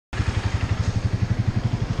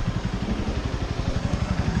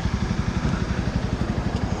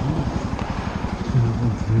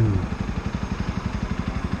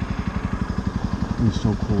be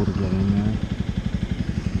so cool to get in there.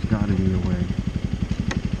 There's gotta be a way.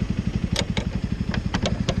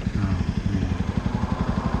 Oh man.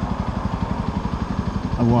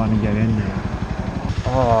 I want to get in there.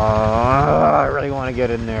 Oh, I really want to get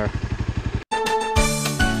in there.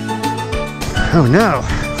 Oh no.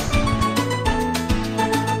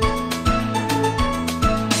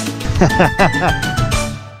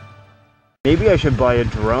 Maybe I should buy a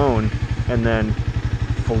drone and then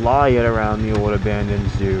fly it around the old abandoned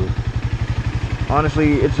zoo.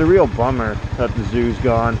 Honestly, it's a real bummer that the zoo's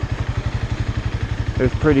gone. It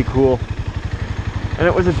was pretty cool. And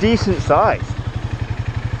it was a decent size.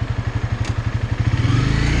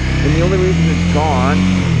 And the only reason it's gone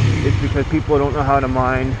is because people don't know how to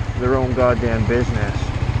mind their own goddamn business.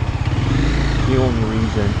 The only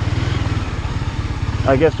reason.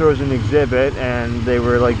 I guess there was an exhibit and they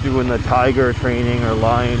were like doing the tiger training or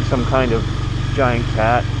lion, some kind of giant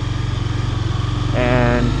cat.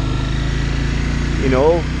 And, you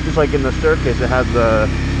know, just like in the circus, it had the,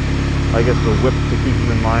 I guess the whip to keep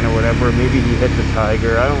him in line or whatever. Maybe he hit the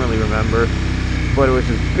tiger, I don't really remember. But it was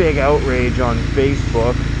this big outrage on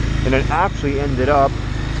Facebook. And it actually ended up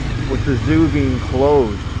with the zoo being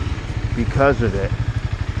closed because of it.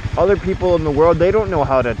 Other people in the world, they don't know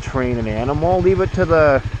how to train an animal. Leave it to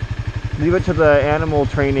the animal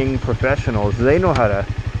training professionals. They know how to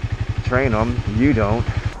train them. You don't.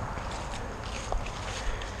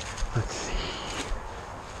 Let's see.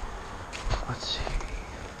 Let's see.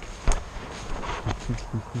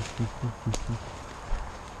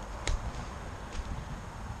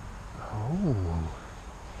 Oh.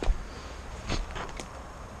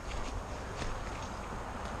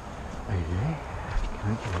 Can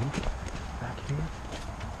I get in back here?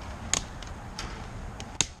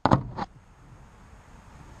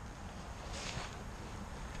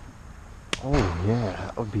 Oh yeah,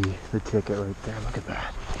 that would be the ticket right there. Look at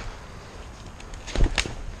that.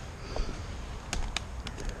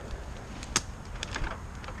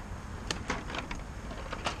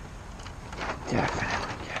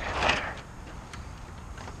 Definitely get in there.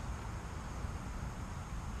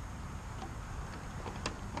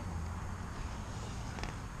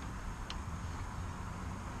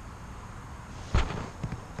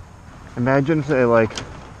 Imagine if they like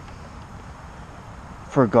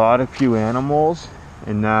forgot a few animals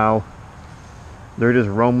and now they're just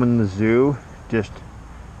roaming the zoo, just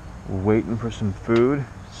waiting for some food,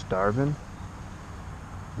 starving.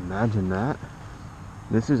 Imagine that.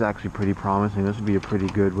 This is actually pretty promising. This would be a pretty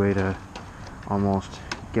good way to almost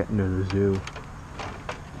get into the zoo.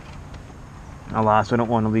 Alas, I don't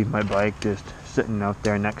want to leave my bike just sitting out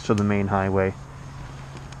there next to the main highway.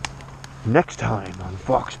 Next time on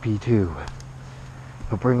FoxPeaTwo,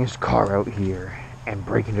 he'll bring his car out here and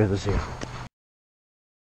break into the zoo.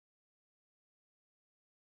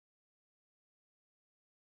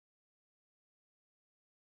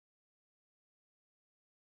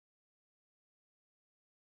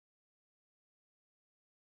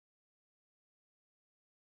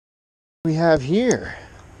 We have here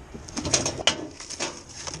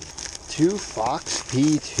two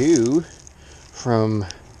FoxPeaTwo from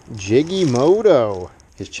JIGGYMOTO.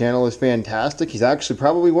 His channel is fantastic. He's actually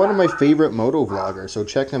probably one of my favorite moto vloggers, so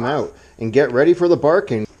check him out. And get ready for the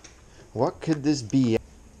barking. What could this be?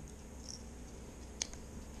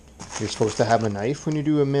 You're supposed to have a knife when you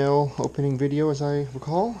do a mail opening video, as I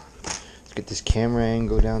recall. Let's get this camera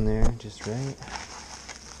angle down there just right.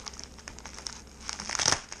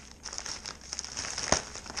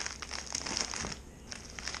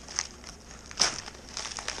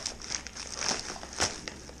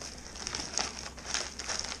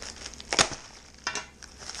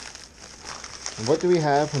 What do we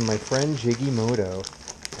have from my friend JIGGYMOTO?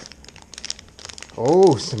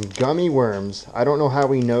 Oh, some gummy worms. I don't know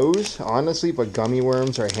how he knows, honestly, but gummy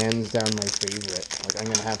worms are hands down my favorite. Like,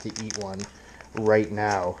 I'm gonna have to eat one right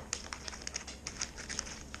now.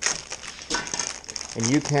 And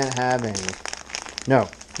you can't have any. No,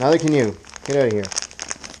 neither can you. Get out of here.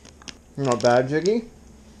 Not bad, Jiggy.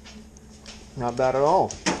 Not bad at all.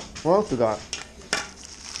 What else we got?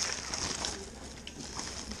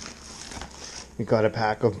 We got a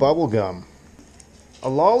pack of bubble gum. A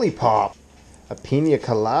lollipop. A pina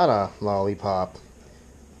colada lollipop.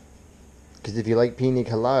 Because if you like pina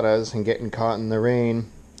coladas and getting caught in the rain,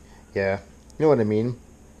 yeah, you know what I mean.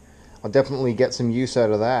 I'll definitely get some use out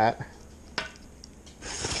of that.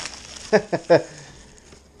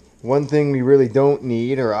 One thing we really don't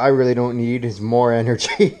need, or I really don't need, is more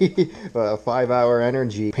energy. 5-hour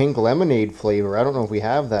energy. Pink lemonade flavor. I don't know if we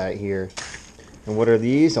have that here. And what are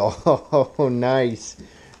these? Oh, nice.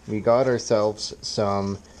 We got ourselves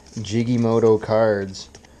some JIGGYMOTO cards.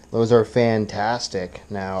 Those are fantastic.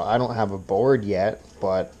 Now, I don't have a board yet,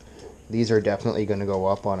 but these are definitely going to go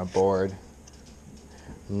up on a board.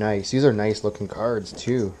 Nice. These are nice looking cards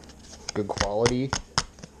too. Good quality.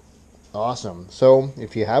 Awesome. So,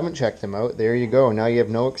 if you haven't checked him out, there you go. Now you have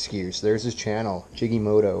no excuse. There's his channel,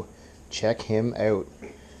 JIGGYMOTO. Check him out.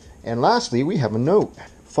 And lastly, we have a note.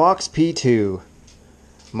 FoxPeaTwo.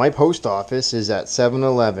 My post office is at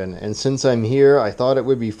 7-Eleven, and since I'm here, I thought it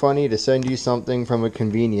would be funny to send you something from a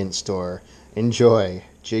convenience store. Enjoy,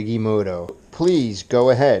 JIGGYMOTO. Please go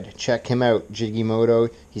ahead, check him out,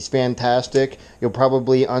 JIGGYMOTO. He's fantastic. You'll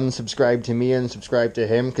probably unsubscribe to me and subscribe to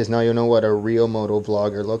him, because now you'll know what a real moto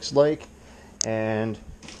vlogger looks like. And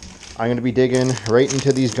I'm going to be digging right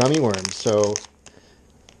into these gummy worms. So,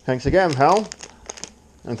 thanks again, pal.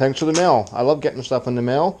 And thanks for the mail. I love getting stuff in the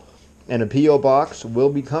mail. And a P.O. box will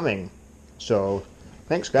be coming. So,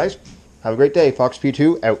 thanks guys. Have a great day.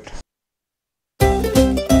 FoxPeaTwo out.